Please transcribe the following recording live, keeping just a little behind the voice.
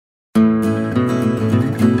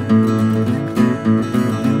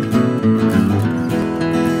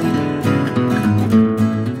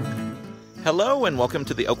Hello and welcome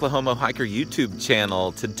to the Oklahomo Hiker YouTube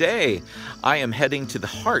channel. Today I am heading to the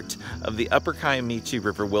heart of the Upper Kiamichi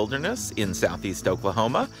River Wilderness in southeast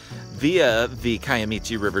Oklahoma via the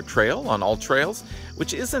Kiamichi River Trail on AllTrails,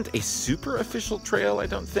 which isn't a super official trail, I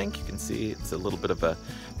don't think. You can see it's a little bit of a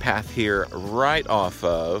path here right off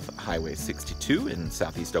of Highway 62 in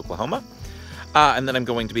southeast Oklahoma. And then I'm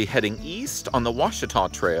going to be heading east on the Ouachita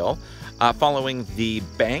Trail, following the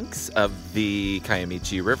banks of the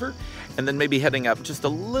Kiamichi River, and then maybe heading up just a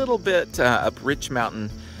little bit up Rich Mountain,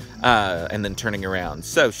 and then turning around.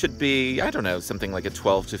 So should be, I don't know, something like a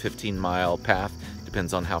 12 to 15 mile path,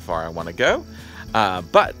 depends on how far I want to go.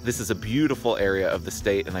 But this is a beautiful area of the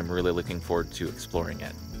state, and I'm really looking forward to exploring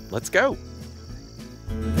it. Let's go.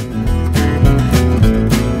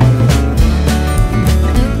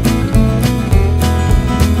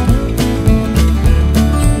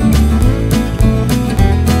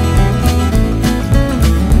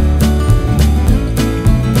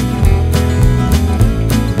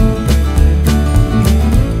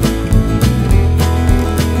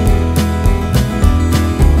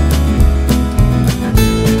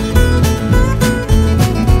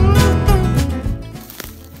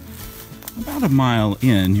 About a mile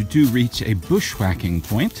in, you do reach a bushwhacking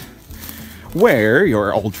point where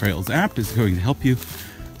your AllTrails app is going to help you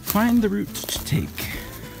find the route to take.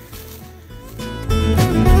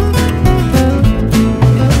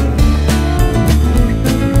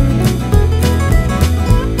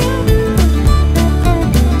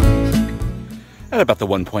 At about the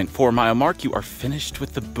 1.4 mile mark, you are finished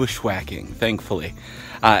with the bushwhacking, thankfully.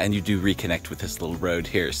 And you do reconnect with this little road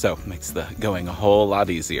here, so it makes the going a whole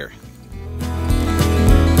lot easier.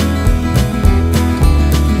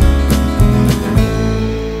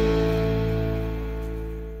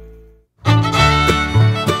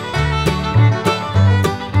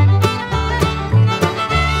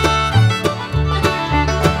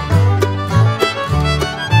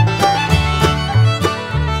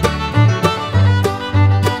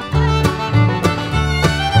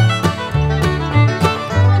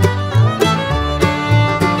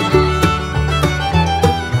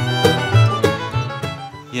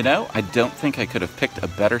 You know, I don't think I could have picked a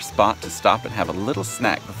better spot to stop and have a little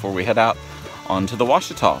snack before we head out onto the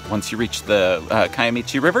Ouachita. Once you reach the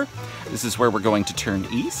Kiamichi River, this is where we're going to turn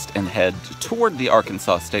east and head toward the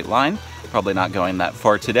Arkansas state line. Probably not going that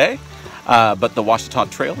far today, but the Ouachita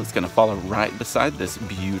Trail is going to follow right beside this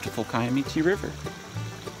beautiful Kiamichi River.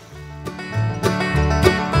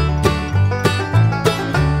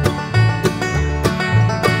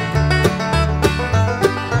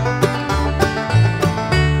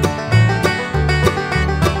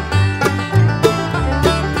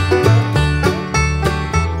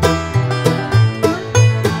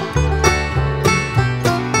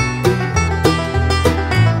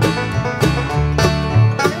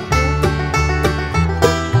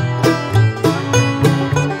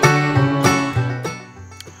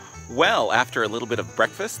 Well, after a little bit of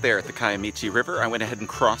breakfast there at the Kiamichi River, I went ahead and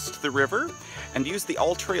crossed the river and used the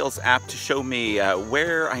AllTrails app to show me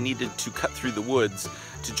where I needed to cut through the woods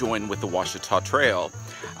to join with the Ouachita Trail.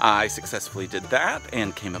 I successfully did that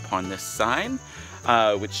and came upon this sign,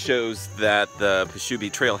 which shows that the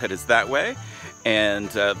Pashubi Trailhead is that way, and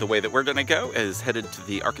the way that we're going to go is headed to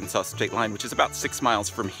the Arkansas state line, which is about 6 miles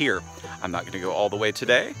from here. I'm not going to go all the way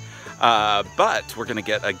today. But we're going to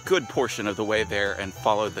get a good portion of the way there and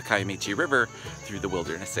follow the Kiamichi River through the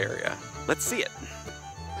wilderness area. Let's see it.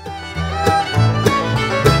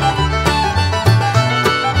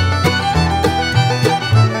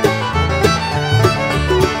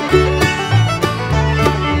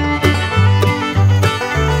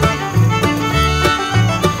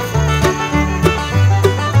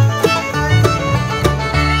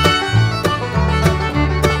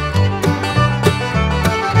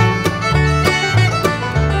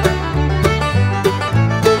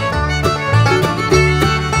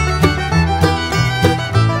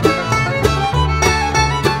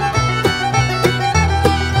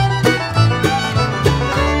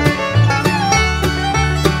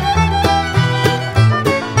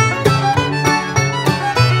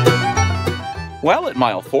 Well, at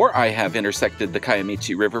mile 4, I have intersected the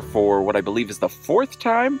Kiamichi River for what I believe is the 4th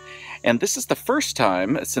time, and this is the first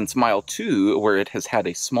time since mile 2 where it has had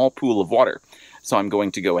a small pool of water. So I'm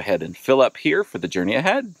going to go ahead and fill up here for the journey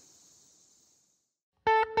ahead.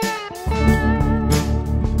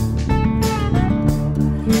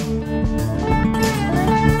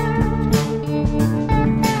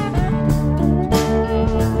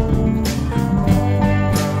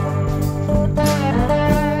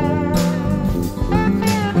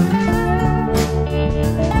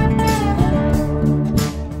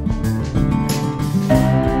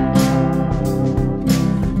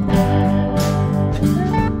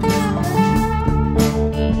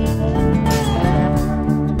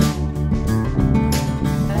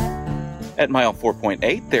 At mile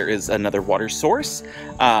 4.8, there is another water source,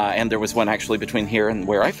 and there was one actually between here and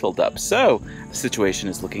where I filled up. So the situation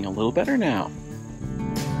is looking a little better now.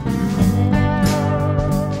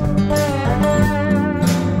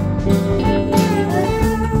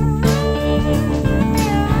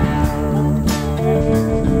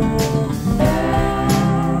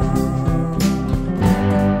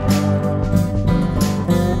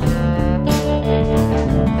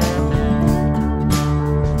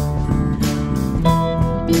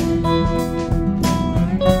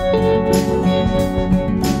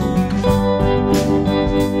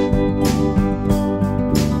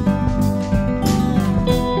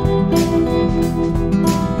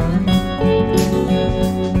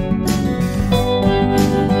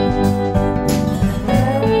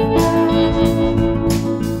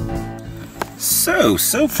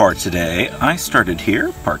 So far today, I started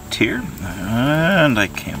here, parked here, and I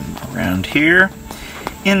came around here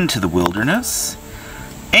into the wilderness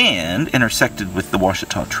and intersected with the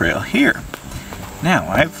Ouachita Trail here. Now,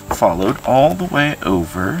 I've followed all the way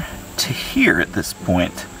over to here at this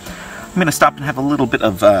point. I'm going to stop and have a little bit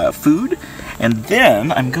of food, and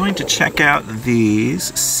then I'm going to check out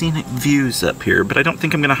these scenic views up here, but I don't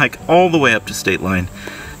think I'm going to hike all the way up to State Line.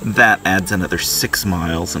 That adds another 6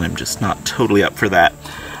 miles, and I'm just not totally up for that.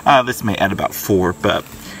 This may add about 4, but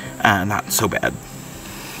not so bad.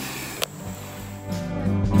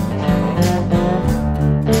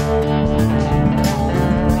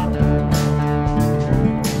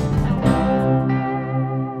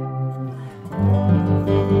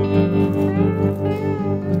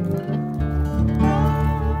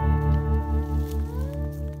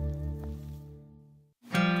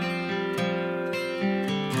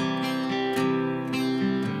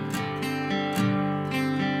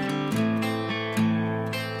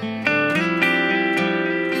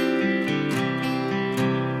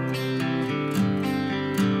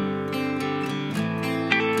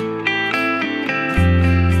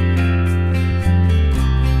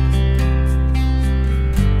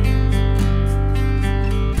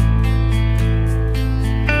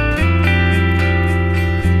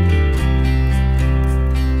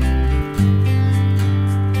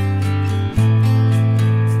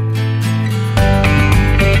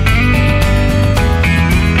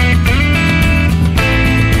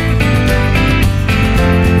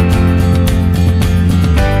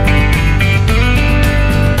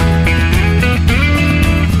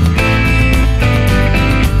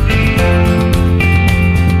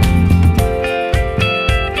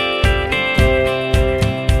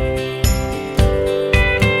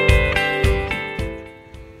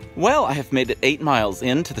 Well, I have made it 8 miles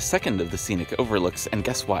into the second of the scenic overlooks, and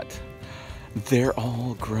guess what? They're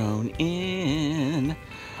all grown in.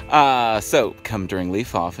 So come during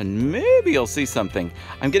leaf off and maybe you'll see something.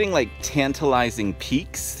 I'm getting like tantalizing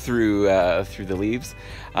peaks through the leaves,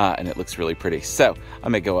 and it looks really pretty. So I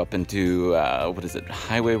may go up and do, what is it,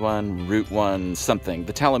 Highway 1, Route 1, something,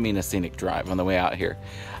 the Talamina Scenic Drive on the way out here,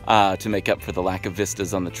 to make up for the lack of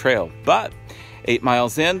vistas on the trail. But 8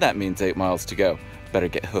 miles in, that means 8 miles to go. Better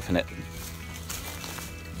get hoofing it.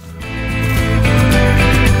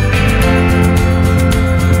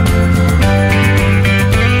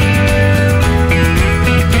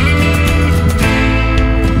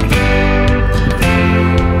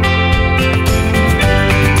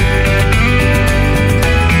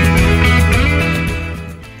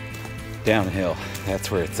 Downhill, that's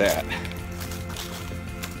where it's at.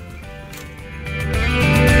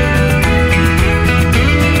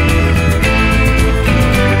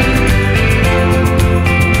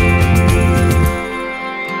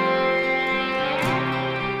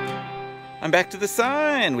 I'm back to the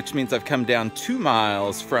sign, which means I've come down 2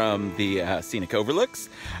 miles from the scenic overlooks,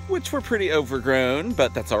 which were pretty overgrown,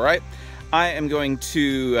 but that's all right. I am going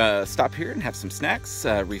to stop here and have some snacks,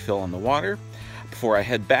 refill on the water before I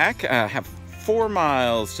head back. I have 4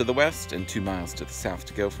 miles to the west and 2 miles to the south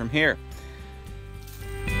to go from here.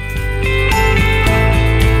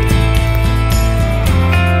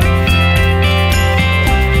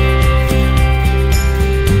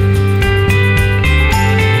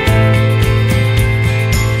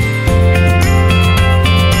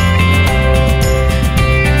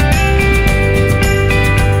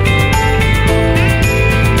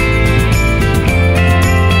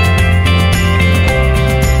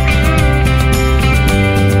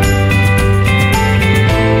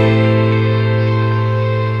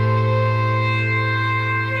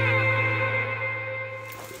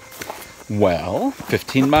 Well,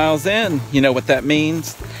 15 miles in, you know what that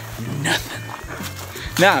means? Nothing.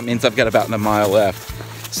 Now it means I've got about a mile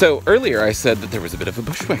left. So earlier I said that there was a bit of a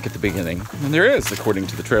bushwhack at the beginning, and there is, according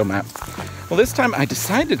to the trail map. Well, this time I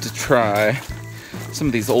decided to try some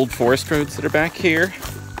of these old forest roads that are back here.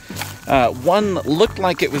 One looked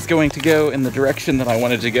like it was going to go in the direction that I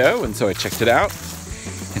wanted to go, and so I checked it out.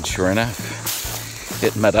 And sure enough,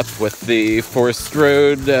 it met up with the forest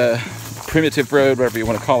road, primitive road, whatever you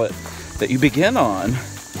want to call it, that you begin on.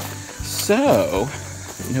 So,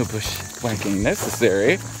 no bushwhacking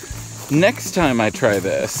necessary. Next time I try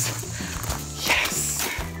this, yes!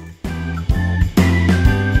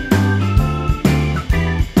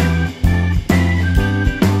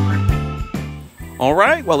 All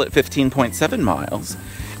right, well, at 15.7 miles,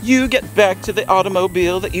 you get back to the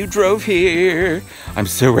automobile that you drove here. I'm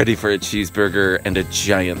so ready for a cheeseburger and a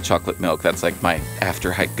giant chocolate milk. That's like my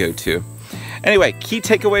after-hike go-to. Anyway, key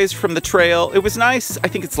takeaways from the trail. It was nice. I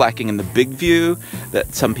think it's lacking in the big view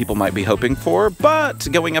that some people might be hoping for, but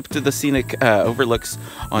going up to the scenic overlooks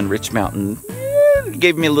on Rich Mountain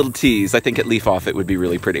gave me a little tease. I think at Leaf Off it would be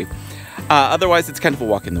really pretty. Otherwise, it's kind of a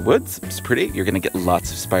walk in the woods. It's pretty. You're going to get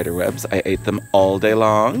lots of spider webs. I ate them all day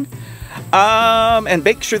long. And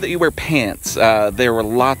make sure that you wear pants. There were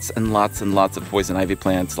lots and lots and lots of poison ivy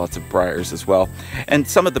plants, lots of briars as well. And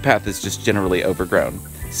some of the path is just generally overgrown.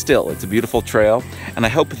 Still, it's a beautiful trail, and I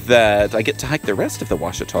hope that I get to hike the rest of the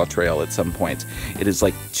Ouachita Trail at some point. It is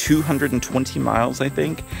like 220 miles, I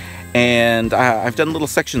think, and I've done little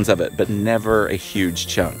sections of it, but never a huge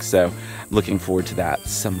chunk, so I'm looking forward to that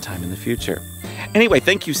sometime in the future. Anyway,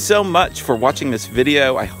 thank you so much for watching this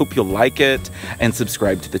video. I hope you'll like it, and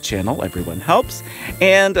subscribe to the channel. Everyone helps.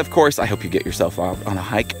 And, of course, I hope you get yourself out on a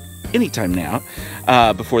hike anytime now,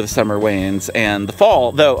 before the summer wanes, and the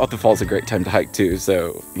fall, though the fall's a great time to hike too,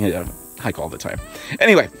 so, you know, hike all the time.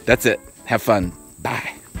 Anyway, that's it. Have fun.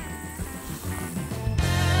 Bye.